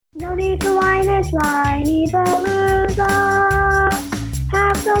need to wine and Whiny Palooza.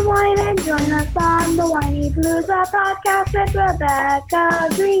 Have some wine and join us on the Whiny Palooza podcast with Rebecca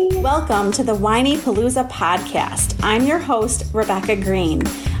Green. Welcome to the Whiny Palooza podcast. I'm your host, Rebecca Green.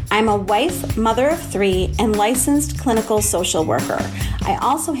 I'm a wife, mother of 3, and licensed clinical social worker. I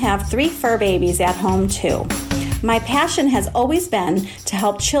also have 3 fur babies at home too. My passion has always been to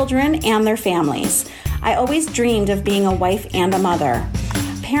help children and their families. I always dreamed of being a wife and a mother.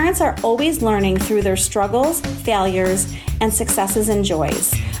 Parents are always learning through their struggles, failures, and successes and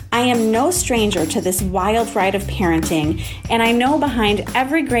joys. I am no stranger to this wild ride of parenting, and I know behind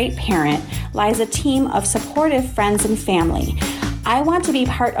every great parent lies a team of supportive friends and family. I want to be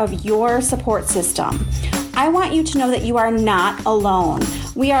part of your support system. I want you to know that you are not alone.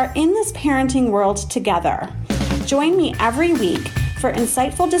 We are in this parenting world together. Join me every week for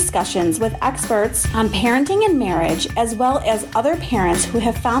insightful discussions with experts on parenting and marriage, as well as other parents who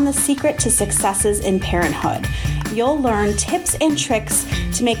have found the secret to successes in parenthood. You'll learn tips and tricks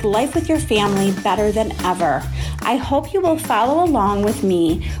to make life with your family better than ever. I hope you will follow along with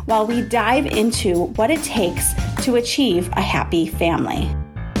me while we dive into what it takes to achieve a happy family.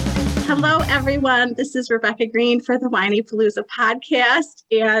 Hello, everyone. This is Rebecca Green for the Whiny Palooza podcast,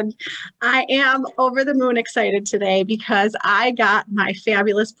 and I am over the moon excited today because I got my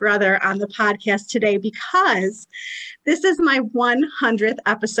fabulous brother on the podcast today because this is my 100th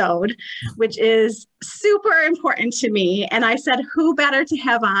episode, which is super important to me. And I said, who better to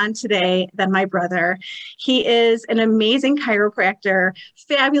have on today than my brother? He is an amazing chiropractor,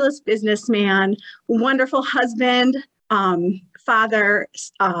 fabulous businessman, wonderful husband, father,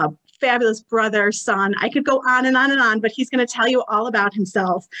 fabulous brother, son. I could go on and on and on, but he's going to tell you all about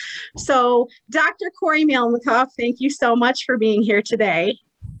himself. So Dr. Corey Malnikoff, thank you so much for being here today.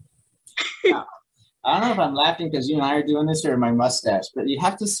 Yeah. I don't know if I'm laughing because you and I are doing this or my mustache, but you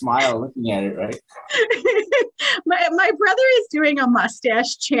have to smile looking at it, right? My brother is doing a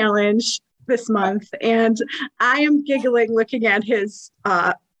mustache challenge this month, and I am giggling looking at his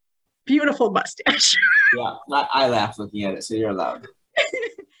beautiful mustache. Yeah, I laugh looking at it, so you're allowed.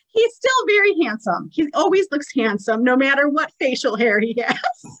 He's still very handsome. He always looks handsome, no matter what facial hair he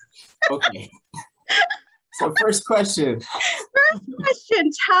has. Okay. So first question.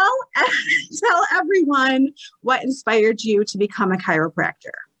 Tell everyone what inspired you to become a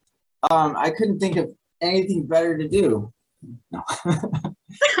chiropractor. I couldn't think of anything better to do. No.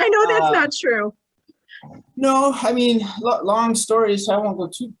 I know that's not true. No, I mean, long stories, so I won't go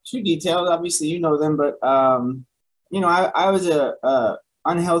too detailed. Obviously, you know them, but I was a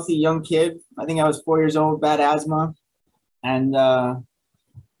unhealthy young kid. I think I was 4 years old, bad asthma, and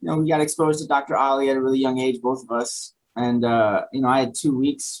we got exposed to Dr. Ali at a really young age, both of us. And I had 2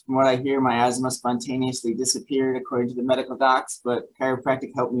 weeks. From what I hear, my asthma spontaneously disappeared, according to the medical docs. But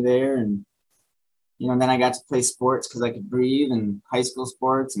chiropractic helped me there, and then I got to play sports because I could breathe, and high school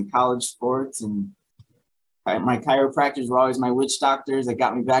sports and college sports, and my chiropractors were always my witch doctors that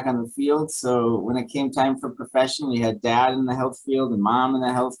got me back on the field. So when it came time for profession, we had dad in the health field and mom in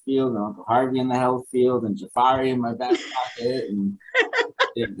the health field and Uncle Harvey in the health field and Jafari in my back pocket. And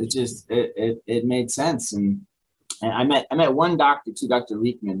it made sense. And I met one doctor too, Dr.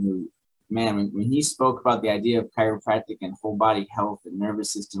 Riekman, who, man, when he spoke about the idea of chiropractic and whole body health and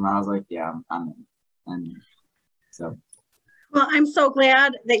nervous system, I was like, yeah, I'm in. And so. Well, I'm so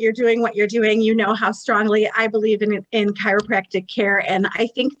glad that you're doing what you're doing. You know how strongly I believe in chiropractic care. And I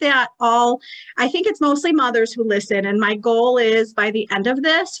think it's mostly mothers who listen. And my goal is by the end of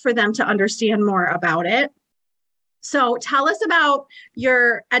this for them to understand more about it. So tell us about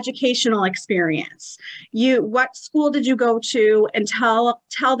your educational experience. What school did you go to? And tell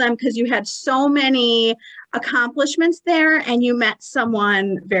them, because you had so many accomplishments there and you met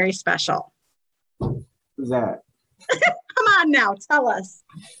someone very special. Who's that? Come on now, tell us.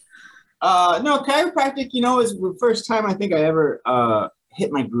 No, chiropractic, is the first time I think I ever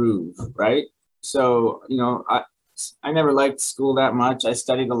hit my groove, right? So, I never liked school that much. I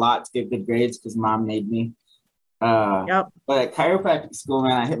studied a lot to get good grades because mom made me. But at chiropractic school,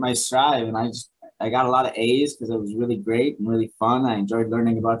 man, I hit my stride, and I got a lot of A's because it was really great and really fun. I enjoyed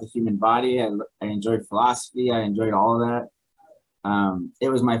learning about the human body. I enjoyed philosophy. I enjoyed all of that. It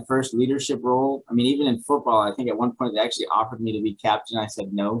was my first leadership role. I mean, even in football, I think at one point they actually offered me to be captain. I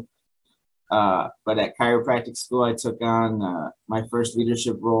said no. But at chiropractic school, I took on my first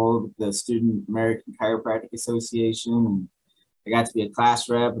leadership role with the Student American Chiropractic Association. And I got to be a class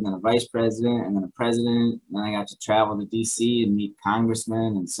rep and then a vice president and then a president. And then I got to travel to DC and meet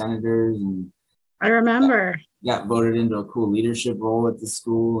congressmen and senators. And I remember. got voted into a cool leadership role at the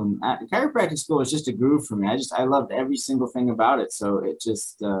school. And chiropractic school was just a groove for me. I loved every single thing about it. So it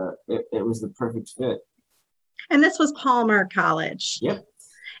just, it was the perfect fit. And this was Palmer College. Yep.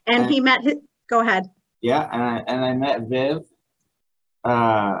 And he met go ahead. Yeah. And I met Viv,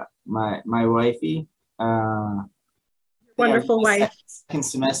 my wifey, wonderful wife. Second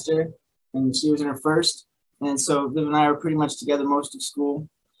semester, and she was in her first. And so Viv and I were pretty much together most of school.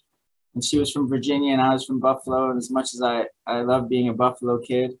 And she was from Virginia and I was from Buffalo. And as much as I love being a Buffalo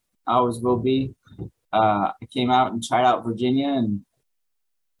kid, I always will be. I came out and tried out Virginia and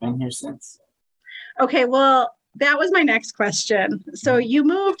been here since. Okay, well, that was my next question. So you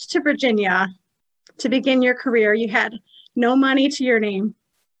moved to Virginia to begin your career. You had no money to your name.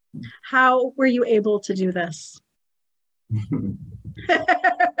 How were you able to do this?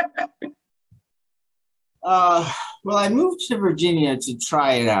 Well, I moved to Virginia to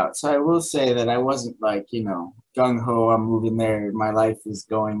try it out. So I will say that I wasn't like, gung-ho, I'm moving there, my life is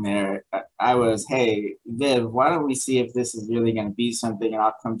going there. I was, hey, Viv, why don't we see if this is really going to be something, and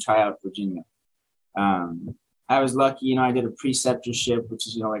I'll come try out Virginia. I was lucky, I did a preceptorship, which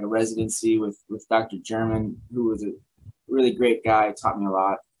is, like a residency with Dr. German, who was a really great guy, taught me a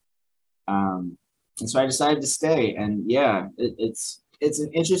lot. And so I decided to stay. And yeah, it's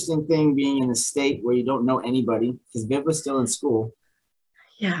an interesting thing being in a state where you don't know anybody, because Viv was still in school.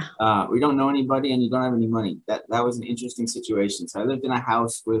 Yeah. We don't know anybody and you don't have any money. That was an interesting situation. So I lived in a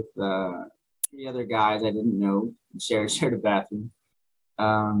house with 3 other guys I didn't know, shared a bathroom.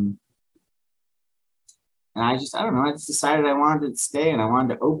 And I don't know, I just decided I wanted to stay and I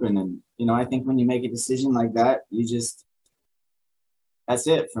wanted to open. And, I think when you make a decision like that, that's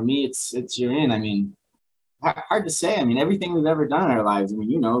it. For me, it's you're in. I mean, hard to say. I mean, everything we've ever done in our lives, I mean,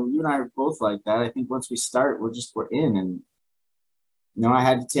 you and I are both like that. I think once we start, we're in. And, I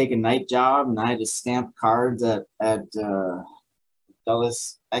had to take a night job and I had to stamp cards at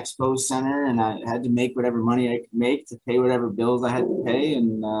Dulles Expo Center, and I had to make whatever money I could make to pay whatever bills I had to pay.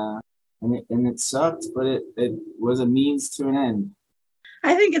 And it sucked, but it was a means to an end.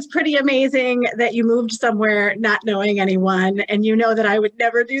 I think it's pretty amazing that you moved somewhere not knowing anyone, and that I would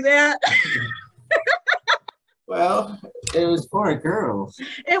never do that. Well, it was for a girl.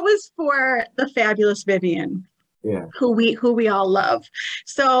 It was for the fabulous Vivian. Yeah. Who we all love.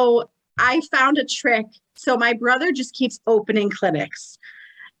 So I found a trick. So my brother just keeps opening clinics.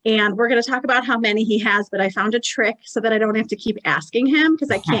 And we're going to talk about how many he has, but I found a trick so that I don't have to keep asking him because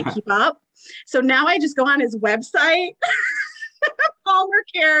I can't keep up. So now I just go on his website, Palmer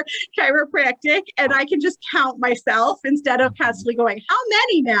Care Chiropractic, and I can just count myself instead of constantly going, how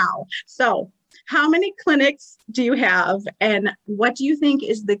many now? So how many clinics do you have, and what do you think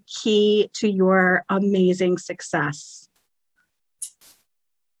is the key to your amazing success?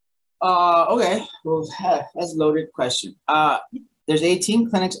 Okay, well, that's a loaded question. There's 18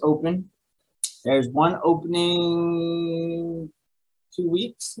 clinics open. There's one opening 2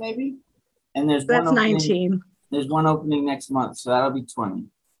 weeks, maybe, and there's that's one opening, 19. There's one opening next month, so that'll be 20.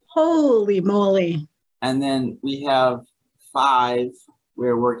 Holy moly! And then we have 5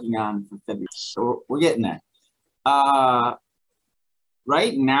 we're working on for February. So we're getting there. Right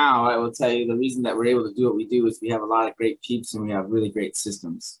now, I will tell you the reason that we're able to do what we do is we have a lot of great peeps and we have really great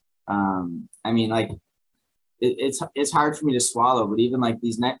systems. I mean, like, it's hard for me to swallow, but even like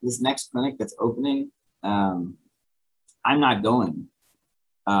this next clinic that's opening, I'm not going.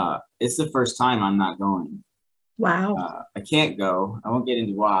 It's the first time I'm not going. Wow. I can't go. I won't get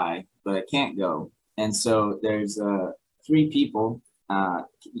into why, but I can't go. And so there's 3 people. And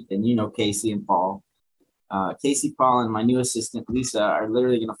Casey and Paul. Casey, Paul, and my new assistant, Lisa, are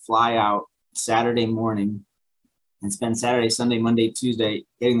literally going to fly out Saturday morning and spend Saturday, Sunday, Monday, Tuesday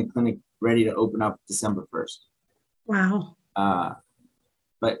getting the clinic ready to open up December 1st. Wow.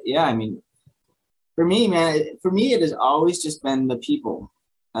 But yeah, I mean, for me, man, it has always just been the people.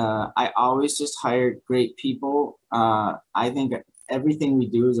 I always just hired great people. I think everything we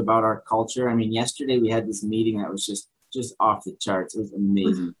do is about our culture. I mean, yesterday we had this meeting that was just off the charts. It was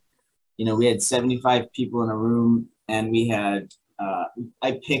amazing. We had 75 people in a room, and we had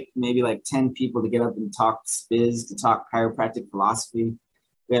I picked maybe like 10 people to get up and talk spiz, to talk chiropractic philosophy.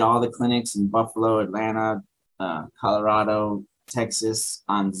 We had all the clinics in Buffalo, Atlanta, Colorado, Texas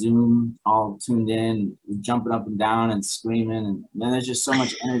on Zoom, all tuned in, jumping up and down and screaming, and then there's just so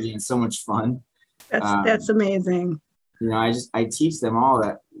much energy and so much fun. That's amazing. I teach them all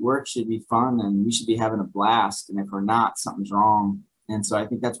that work should be fun and we should be having a blast. And if we're not, something's wrong. And so I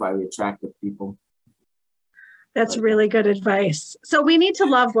think that's why we attract the people. That's really good advice. So we need to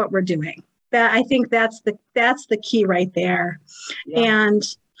love what we're doing. I think that's the key right there. Yeah. And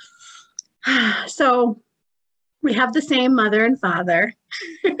so We have the same mother and father.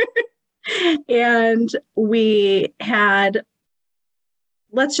 And we had,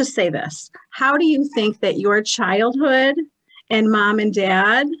 let's just say this. How do you think that your childhood and mom and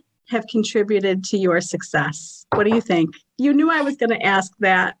dad have contributed to your success? What do you think? You knew I was going to ask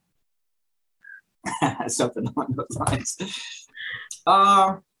that. Something along those lines.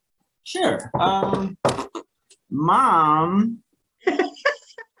 Sure. Mom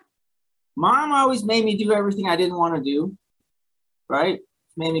always made me do everything I didn't want to do, right?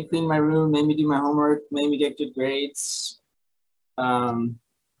 Made me clean my room, made me do my homework, made me get good grades. Wouldn't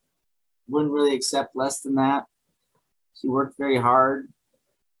really accept less than that. She worked very hard,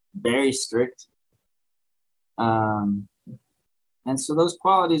 very strict. And so those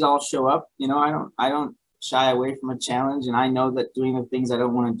qualities all show up. You know, I don't shy away from a challenge, and I know that doing the things I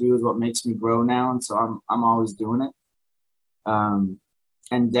don't want to do is what makes me grow now, and so I'm always doing it.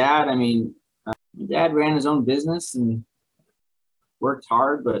 And Dad, I mean, Dad ran his own business and worked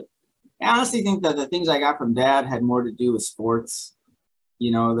hard, but I honestly think that the things I got from Dad had more to do with sports.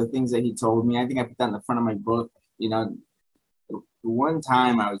 You know, the things that he told me, I think I put that in the front of my book. You know, the one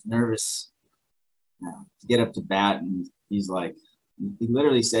time I was nervous to get up to bat, and he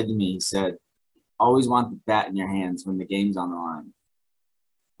literally said to me, he said, always want the bat in your hands when the game's on the line.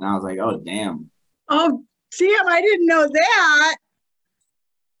 And I was like, oh, damn. Oh, damn, I didn't know that.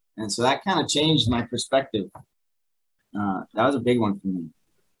 And so that kind of changed my perspective. That was a big one for me.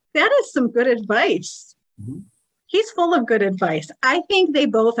 That is some good advice. Mm-hmm. He's full of good advice. I think they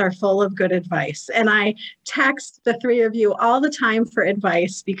both are full of good advice. And I text the three of you all the time for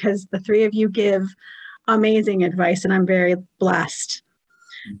advice because the three of you give amazing advice, and I'm very blessed.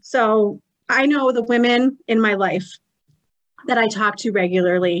 So I know the women in my life that I talk to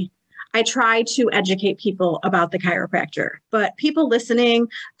regularly. I try to educate people about the chiropractor, but people listening,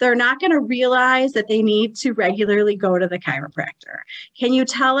 they're not going to realize that they need to regularly go to the chiropractor. Can you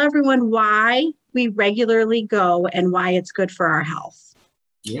tell everyone why we regularly go and why it's good for our health?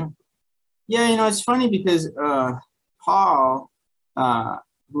 Yeah. Yeah, you know, it's funny because Paul,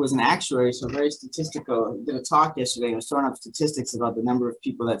 who was an actuary, so very statistical, did a talk yesterday and was throwing up statistics about the number of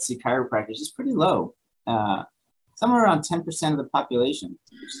people that see chiropractors. It's pretty low. Somewhere around 10% of the population,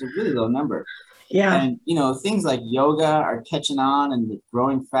 which is a really low number. Yeah. And, you know, things like yoga are catching on and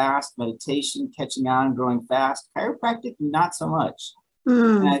growing fast, meditation catching on, growing fast, chiropractic, not so much.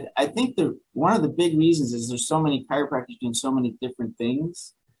 And I think one of the big reasons is there's so many chiropractors doing so many different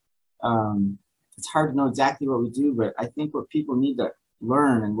things. It's hard to know exactly what we do, but I think what people need to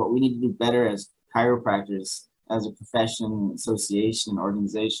learn and what we need to do better as chiropractors, as a profession, association,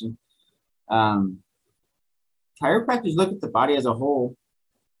 organization, chiropractors look at the body as a whole.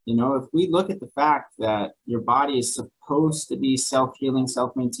 You know, if we look at the fact that your body is supposed to be self-healing,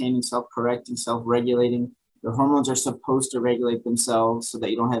 self-maintaining, self-correcting, self-regulating, your hormones are supposed to regulate themselves so that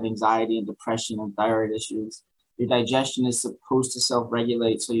you don't have anxiety and depression and thyroid issues. Your digestion is supposed to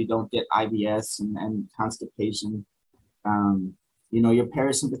self-regulate so you don't get IBS and constipation. You know, your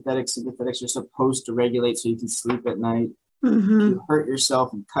parasympathetic, sympathetics are supposed to regulate so you can sleep at night. Mm-hmm. If you hurt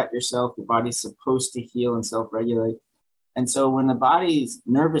yourself and cut yourself, your body's supposed to heal and self-regulate. And so when the body's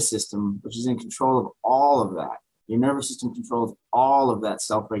nervous system, which is in control of all of that, your nervous system controls all of that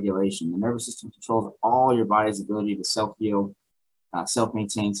self-regulation. The nervous system controls all your body's ability to self-heal,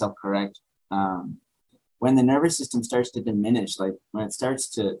 self-maintain, self-correct. When the nervous system starts to diminish, like when it starts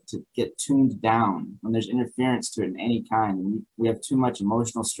to get tuned down, when there's interference to it in any kind, and we have too much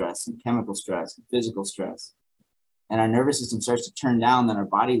emotional stress and chemical stress and physical stress, and our nervous system starts to turn down, then our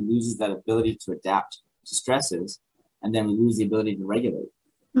body loses that ability to adapt to stresses, and then we lose the ability to regulate.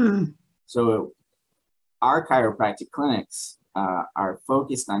 So our chiropractic clinics are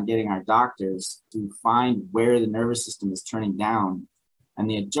focused on getting our doctors to find where the nervous system is turning down. And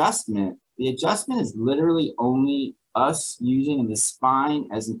the adjustment is literally only us using the spine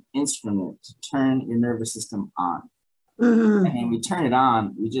as an instrument to turn your nervous system on. Mm-hmm. And when we turn it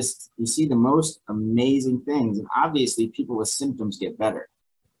on, we see the most amazing things. And obviously people with symptoms get better.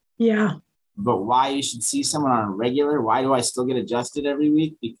 Yeah. But why you should see someone on a regular, why do I still get adjusted every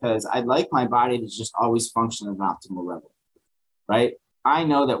week? Because I'd like my body to just always function at an optimal level, right? I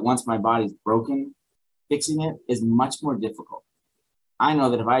know that once my body's broken, fixing it is much more difficult. I know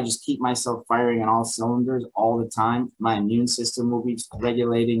that if I just keep myself firing on all cylinders all the time, my immune system will be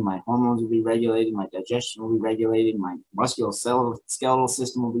regulating, my hormones will be regulating, my digestion will be regulating, my musculoskeletal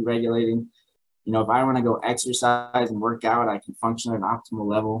system will be regulating. You know, if I want to go exercise and work out, I can function at an optimal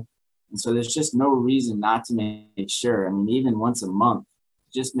level. And so there's just no reason not to make sure. I mean, even once a month,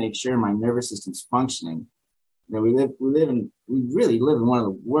 just make sure my nervous system's functioning. You know, we really live in one of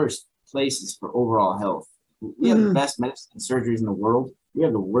the worst places for overall health. We have the best medicine and surgeries in the world. We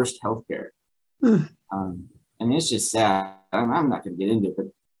have the worst healthcare. And it's just sad. I'm not going to get into it, but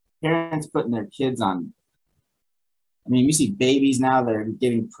parents putting their kids on. I mean, we see babies now that are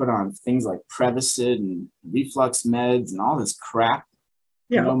getting put on things like Prevacid and reflux meds and all this crap.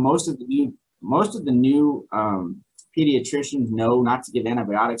 Yeah. You know, most of the new pediatricians know not to give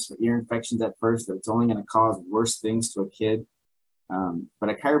antibiotics for ear infections at first, that it's only going to cause worse things to a kid. But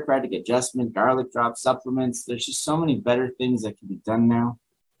a chiropractic adjustment, garlic drop supplements, there's just so many better things that can be done now.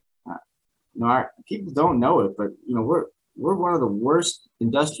 You know, our people don't know it, but you know, we're one of the worst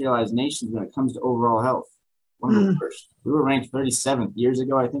industrialized nations when it comes to overall health. One of the worst. We were ranked 37th years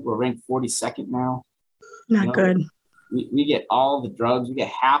ago. I think we're ranked 42nd now. Not good. We get all the drugs. We get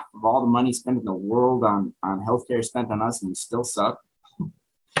half of all the money spent in the world on healthcare spent on us, and we still suck.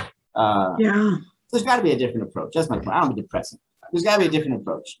 There's got to be a different approach. That's my point. I don't be depressing. There's got to be a different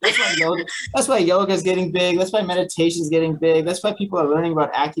approach. That's why yoga is getting big. That's why meditation is getting big. That's why people are learning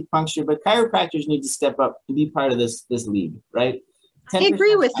about acupuncture. But chiropractors need to step up and be part of this league, right? I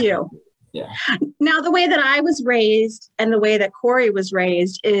agree with you. Yeah. Now, the way that I was raised and the way that Corey was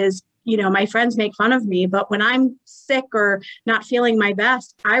raised is, you know, my friends make fun of me, but when I'm sick or not feeling my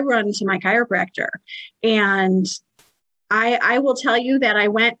best, I run to my chiropractor. And I will tell you that I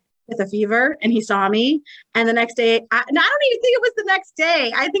went with a fever and he saw me. And the next day, I don't even think it was the next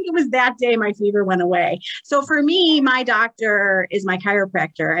day. I think it was that day my fever went away. So for me, my doctor is my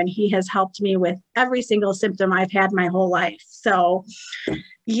chiropractor, and he has helped me with every single symptom I've had my whole life. So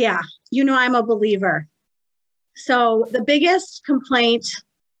yeah, you know, I'm a believer. So the biggest complaint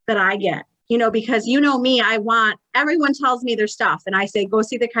that I get, you know, because you know me, everyone tells me their stuff and I say, go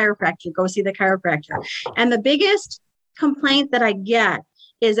see the chiropractor, go see the chiropractor. And the biggest complaint that I get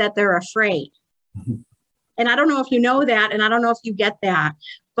is that they're afraid. And I don't know if you know that, and I don't know if you get that,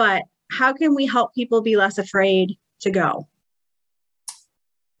 but how can we help people be less afraid to go?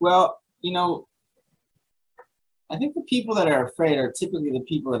 Well, you know, I think the people that are afraid are typically the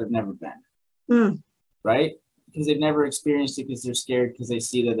people that have never been, right? Because they've never experienced it, because they're scared, because they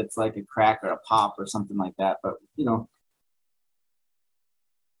see that it's like a crack or a pop or something like that. But, you know,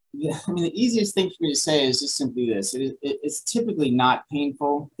 I mean, the easiest thing for me to say is just simply this. It's typically not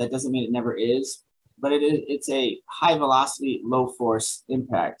painful. That doesn't mean it never is, but it's a high velocity, low force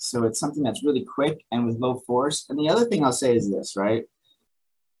impact. So it's something that's really quick and with low force. And the other thing I'll say is this, right?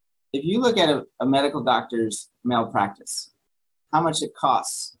 If you look at a medical doctor's malpractice, how much it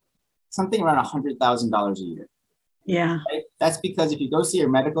costs, something around $100,000 a year. Yeah. Right? That's because if you go see your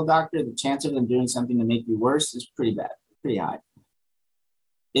medical doctor, the chance of them doing something to make you worse is pretty bad, pretty high.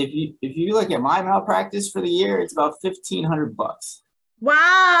 If you look at my malpractice for the year, it's about $1,500.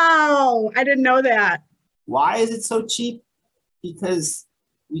 Wow. I didn't know that. Why is it so cheap? Because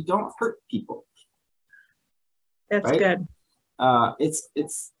we don't hurt people. That's right? good. It's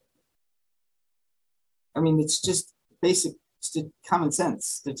just basic common sense,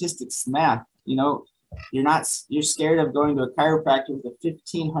 statistics, math. You know, you're scared of going to a chiropractor with a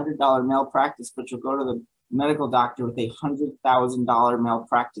 $1,500 malpractice, but you'll go to the medical doctor with a $100,000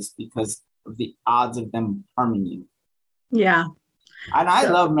 malpractice because of the odds of them harming you. Yeah. And I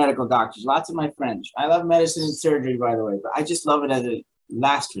love medical doctors. Lots of my friends. I love medicine and surgery, by the way, but I just love it as a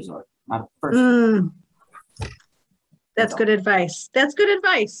last resort, not a first resort. That's good advice. That's good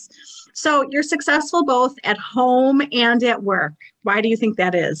advice. So you're successful both at home and at work. Why do you think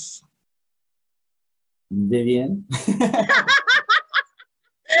that is? Vivian.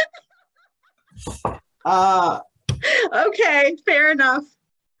 Okay, fair enough.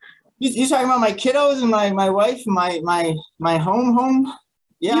 You talking about my kiddos and my wife and my home?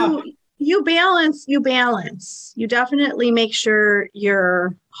 Yeah. You balance. You definitely make sure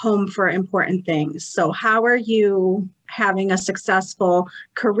you're home for important things. So how are you having a successful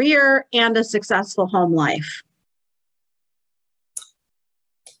career and a successful home life?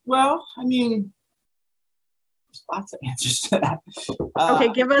 Well, I mean, there's lots of answers to that. Okay,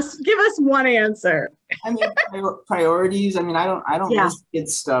 give us one answer. I mean, priorities. I mean, I don't miss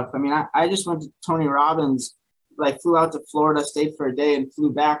kids stuff. I mean, I just went to Tony Robbins, like flew out to Florida, stayed for a day, and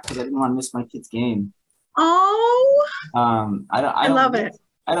flew back because I didn't want to miss my kid's game. Oh. I love it.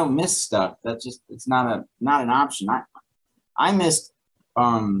 I don't miss stuff. That's just, it's not an option. I missed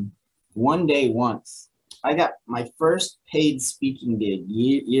one day once. I got my first paid speaking gig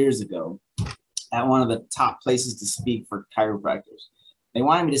years ago at one of the top places to speak for chiropractors. They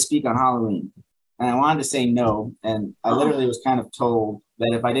wanted me to speak on Halloween, and I wanted to say no. And I literally was kind of told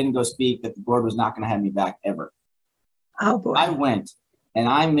that if I didn't go speak, that the board was not going to have me back ever. Oh boy! I went, and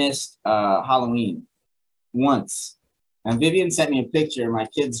I missed Halloween once. And Vivian sent me a picture of my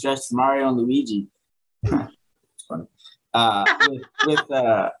kids dressed as Mario and Luigi. It's funny.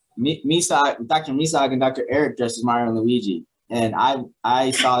 Misak, Dr. Misak and Dr. Eric dressed as Mario and Luigi. And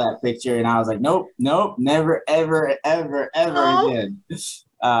I saw that picture and I was like, nope, never, ever, ever, ever again.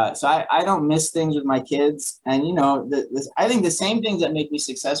 So I don't miss things with my kids. And, you know, I think the same things that make me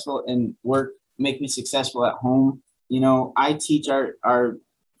successful in work make me successful at home. You know, I teach our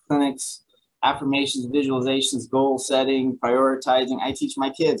clinics affirmations, visualizations, goal setting, prioritizing. I teach my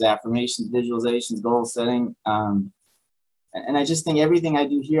kids affirmations, visualizations, goal setting. And I just think everything I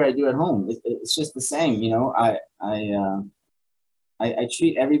do here, I do at home. It's just the same, you know. I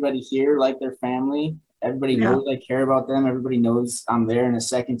treat everybody here like their family. Everybody knows I care about them. Everybody knows I'm there in a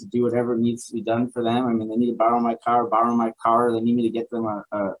second to do whatever needs to be done for them. I mean, they need to borrow my car. They need me to get them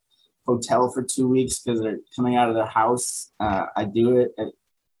a hotel for 2 weeks because they're coming out of their house. I do it.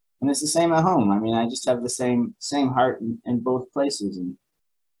 And it's the same at home. I mean, I just have the same heart in both places.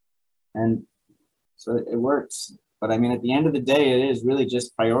 And so it works. But I mean, at the end of the day, it is really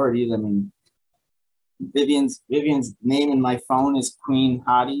just priorities. I mean, Vivian's name in my phone is Queen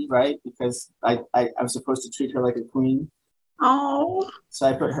Hottie, right? Because I'm supposed to treat her like a queen. Oh. So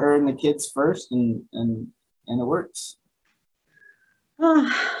I put her and the kids first, and it works.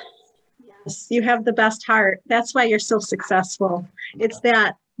 Oh, yes, you have the best heart. That's why you're so successful. It's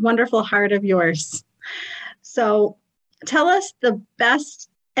that wonderful heart of yours. So tell us the best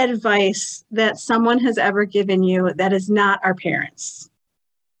advice that someone has ever given you that is not our parents.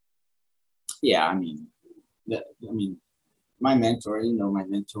 Yeah, I mean, my mentor, you know, my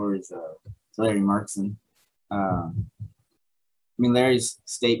mentor is Larry Markson. I mean, Larry's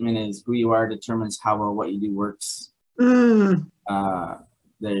statement is, "Who you are determines how well what you do works." There's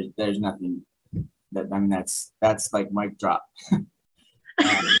nothing that, I mean, that's like mic drop.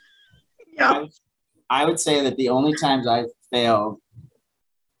 Yeah. I would say that the only times I've failed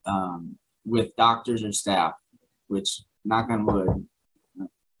with doctors or staff, which, knock on wood, I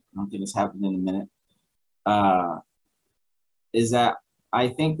don't think it's happened in a minute, is that I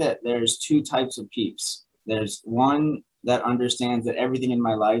think that there's two types of peeps. There's one that understands that everything in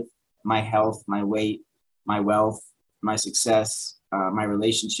my life, my health, my weight, my wealth, my success, my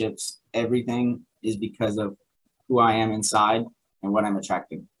relationships, everything is because of who I am inside and what I'm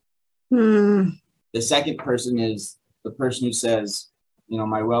attracting. The second person is the person who says, you know,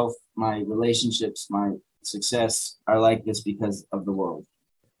 my wealth, my relationships, my success are like this because of the world.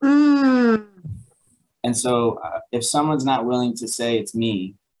 And so if someone's not willing to say it's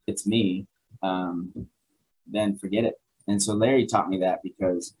me, then forget it. And so Larry taught me that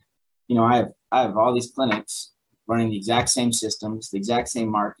because, you know, I have all these clinics running the exact same systems, the exact same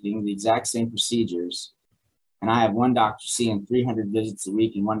marketing, the exact same procedures. And I have one doctor seeing 300 visits a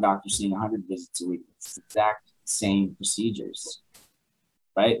week and one doctor seeing 100 visits a week. It's the exact same procedures,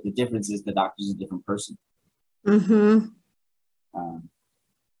 right? The difference is the doctor's a different person.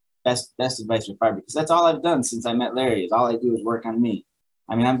 Best advice for fire, because that's all I've done since I met Larry. Is all I do is work on me.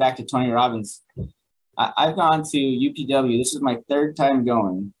 I mean, I'm back to Tony Robbins. I've gone to UPW. This is my third time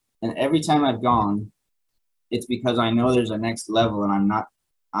going, and every time I've gone, it's because I know there's a next level, and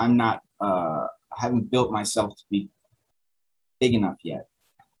I haven't built myself to be big enough yet.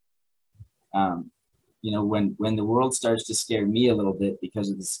 You know, when the world starts to scare me a little bit because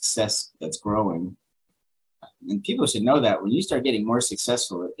of the success that's growing, and people should know that when you start getting more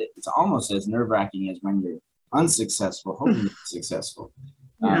successful, it's almost as nerve-wracking as when you're unsuccessful, hoping you're successful.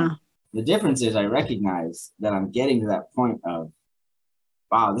 The difference is I recognize that I'm getting to that point of,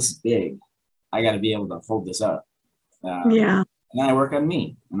 wow, this is big. I got to be able to hold this up. And then I work on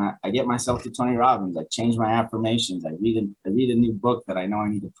me, and I get myself to Tony Robbins. I change my affirmations. I read a new book that I know I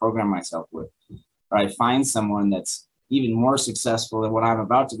need to program myself with. Or I find someone that's even more successful than what I'm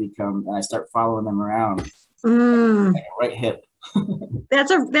about to become, and I start following them around. Like a right hip.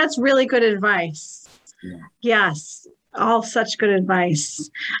 That's really good advice. Yeah. Yes, all such good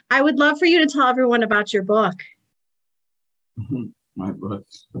advice. I would love for you to tell everyone about your book. My book.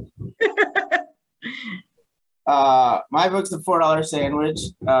 My book's The $4 Sandwich.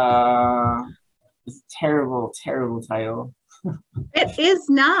 It's a terrible, terrible title. It is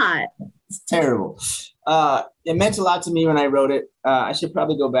not. It's terrible. It meant a lot to me when I wrote it. I should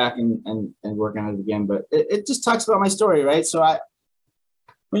probably go back and work on it again, but it just talks about my story, right? So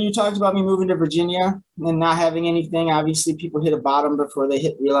when you talked about me moving to Virginia and not having anything, obviously people hit a bottom before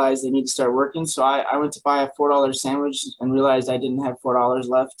they realize they need to start working. So I went to buy a $4 sandwich and realized I didn't have $4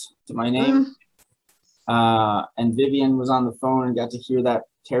 left to my name. And Vivian was on the phone and got to hear that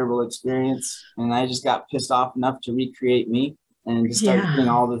terrible experience. And I just got pissed off enough to recreate me and to start doing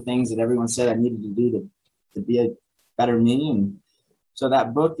all the things that everyone said I needed to do to be a better me. And so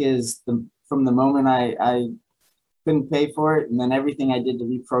that book is the from the moment I couldn't pay for it, and then everything I did to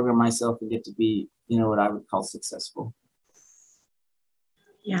reprogram myself to get to be, what I would call successful.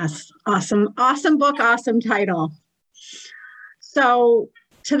 Yes. Awesome. Awesome book. Awesome title. So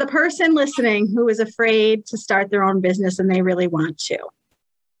to the person listening who is afraid to start their own business and they really want to,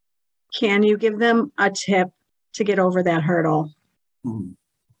 can you give them a tip to get over that hurdle?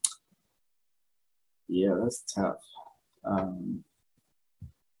 Yeah, that's tough.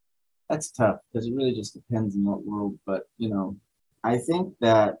 That's tough because it really just depends on what world. But, I think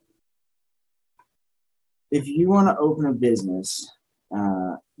that if you want to open a business,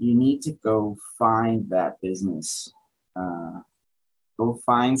 you need to go find that business. Go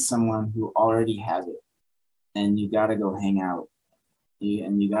find someone who already has it, and you got to go hang out,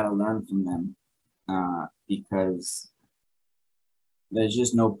 and you got to learn from them, because there's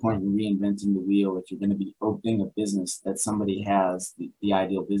just no point in reinventing the wheel if you're going to be opening a business that somebody has the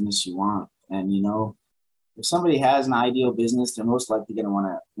ideal business you want. And if somebody has an ideal business, they're most likely going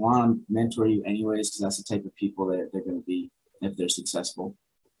to want to mentor you anyways, because that's the type of people that they're going to be if they're successful.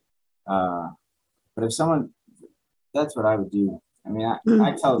 But if someone, that's what I would do. I mean, I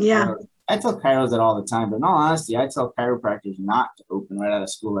tell chiros that all the time, but in all honesty, I tell chiropractors not to open right out of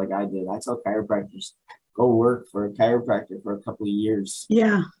school like I did. I tell chiropractors, go work for a chiropractor for a couple of years.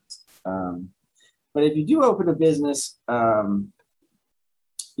 Yeah. But if you do open a business, I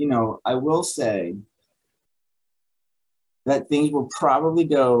will say that things will probably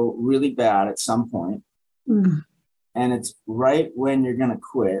go really bad at some point. And it's right when you're going to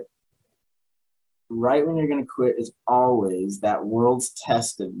quit. Right when you're going to quit is always that world's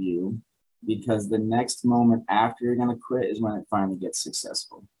test of you, because the next moment after you're going to quit is when it finally gets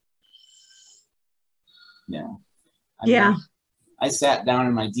successful. Yeah. I sat down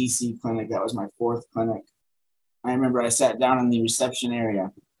in my DC clinic. That was my 4th clinic. I remember I sat down in the reception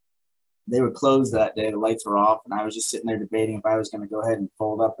area. They were closed that day. The lights were off, and I was just sitting there debating if I was going to go ahead and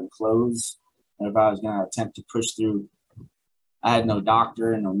fold up and close, or if I was going to attempt to push through. I had no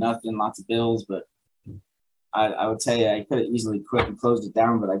doctor and no nothing, lots of bills, but I would tell you I could have easily quit and closed it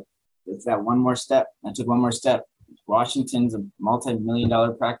down, but it's that one more step. I took one more step. Washington's a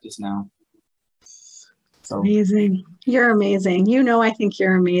multi-million-dollar practice now. So amazing. You're amazing. I think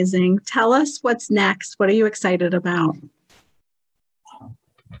you're amazing. Tell us what's next. What are you excited about?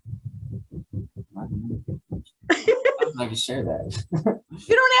 I can share that.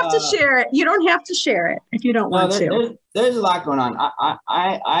 You don't have to share it. You don't have to share it if you don't want to. There's a lot going on.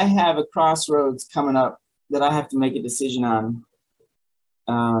 I have a crossroads coming up that I have to make a decision on.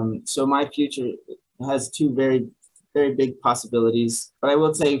 So my future has 2 very, very big possibilities. But I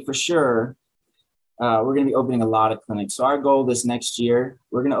will tell you for sure, we're going to be opening a lot of clinics. So our goal this next year,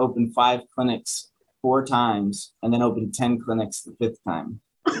 we're going to open 5 clinics 4 times and then open 10 clinics the 5th time.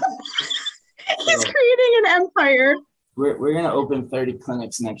 He's creating an empire. We're going to open 30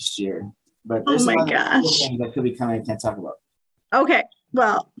 clinics next year. But oh there's my some gosh. things that could be coming I can't talk about. Okay.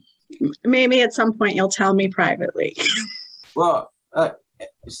 Well, maybe at some point you'll tell me privately. Well,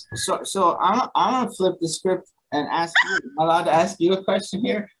 so I'm going to flip the script and ask you. Am I allowed to ask you a question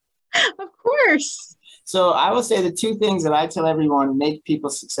here? Of course. So I will say the 2 things that I tell everyone make people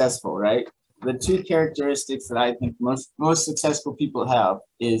successful, right? The 2 characteristics that I think most successful people have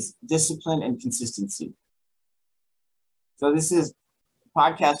is discipline and consistency. So this is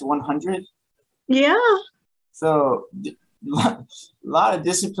podcast 100. Yeah. So a lot of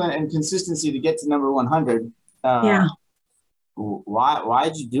discipline and consistency to get to number 100. Yeah. Why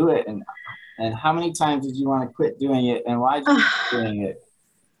did you do it? And how many times did you want to quit doing it? And why did you keep doing it?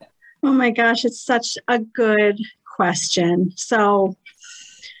 Oh my gosh, it's such a good question. So,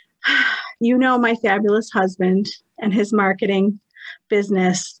 my fabulous husband and his marketing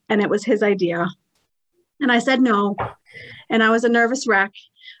business, and it was his idea. And I said no, and I was a nervous wreck,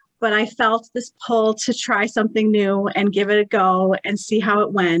 but I felt this pull to try something new and give it a go and see how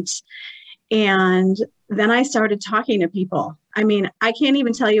it went. And then I started talking to people. I mean, I can't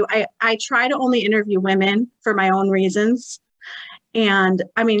even tell you, I try to only interview women for my own reasons. And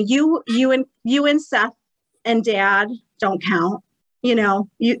I mean, you and Seth and Dad don't count.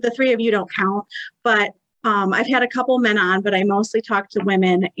 The 3 of you don't count. But I've had a couple men on, but I mostly talk to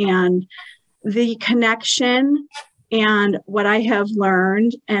women. And the connection and what I have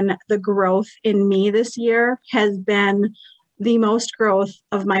learned and the growth in me this year has been the most growth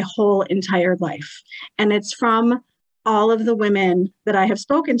of my whole entire life. And it's from all of the women that I have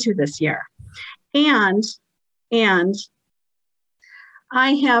spoken to this year. And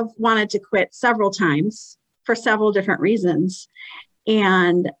I have wanted to quit several times for several different reasons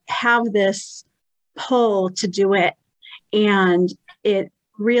and have this pull to do it. And it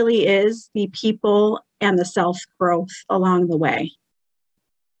really is the people and the self-growth along the way.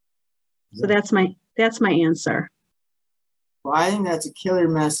 So that's my answer. Well, I think that's a killer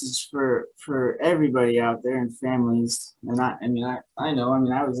message for everybody out there and families. And I know.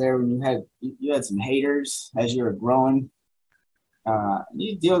 I was there when you had some haters as you were growing.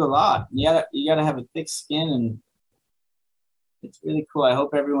 You deal with a lot. You gotta have a thick skin, and it's really cool. I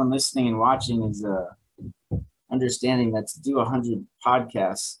hope everyone listening and watching is understanding that to do 100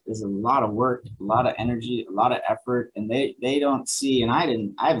 podcasts is a lot of work, a lot of energy, a lot of effort, and they don't see. And I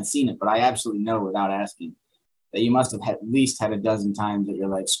haven't seen it, but I absolutely know without asking that you must have at least had a dozen times that you're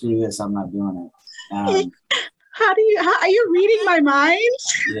like, screw this, I'm not doing it. How are you reading my mind?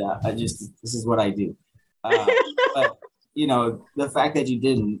 Yeah, this is what I do. But the fact that you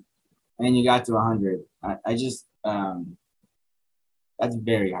didn't and you got to 100, I just that's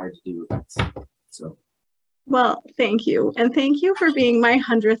very hard to do. So. Well, thank you. And thank you for being my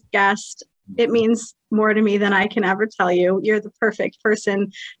 100th guest. It means more to me than I can ever tell you. You're the perfect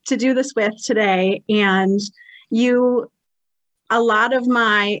person to do this with today. And a lot of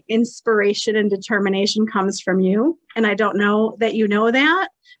my inspiration and determination comes from you. And I don't know that you know that,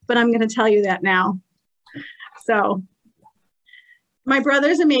 but I'm going to tell you that now. So my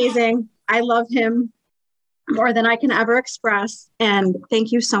brother's amazing. I love him more than I can ever express. And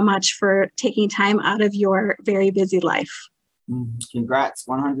thank you so much for taking time out of your very busy life. Congrats,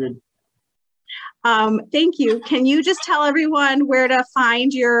 100. Thank you. Can you just tell everyone where to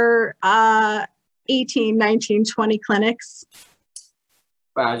find your 18, 19, 20 clinics?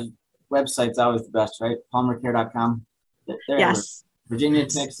 Website's always the best, right? PalmerCare.com. Yes. Virginia,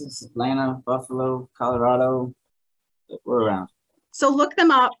 Texas, Atlanta, Buffalo, Colorado. We're around. So look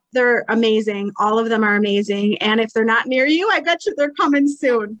them up. They're amazing. All of them are amazing. And if they're not near you, I bet you they're coming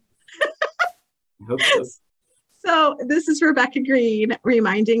soon. I hope so. So this is Rebecca Green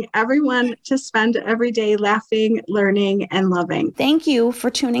reminding everyone to spend every day laughing, learning, and loving. Thank you for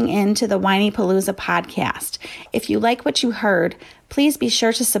tuning in to the Whinypaluza podcast. If you like what you heard, please be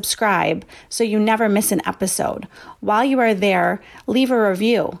sure to subscribe so you never miss an episode. While you are there, leave a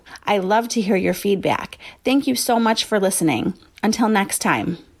review. I love to hear your feedback. Thank you so much for listening. Until next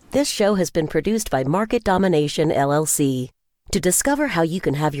time. This show has been produced by Market Domination, LLC. To discover how you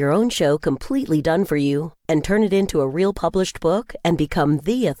can have your own show completely done for you and turn it into a real published book and become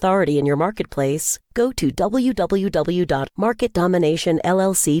the authority in your marketplace, go to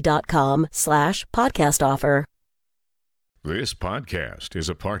www.marketdominationllc.com/podcast offer. This podcast is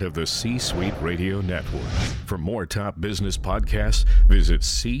a part of the C-Suite Radio Network. For more top business podcasts, visit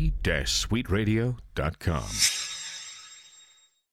c-suiteradio.com.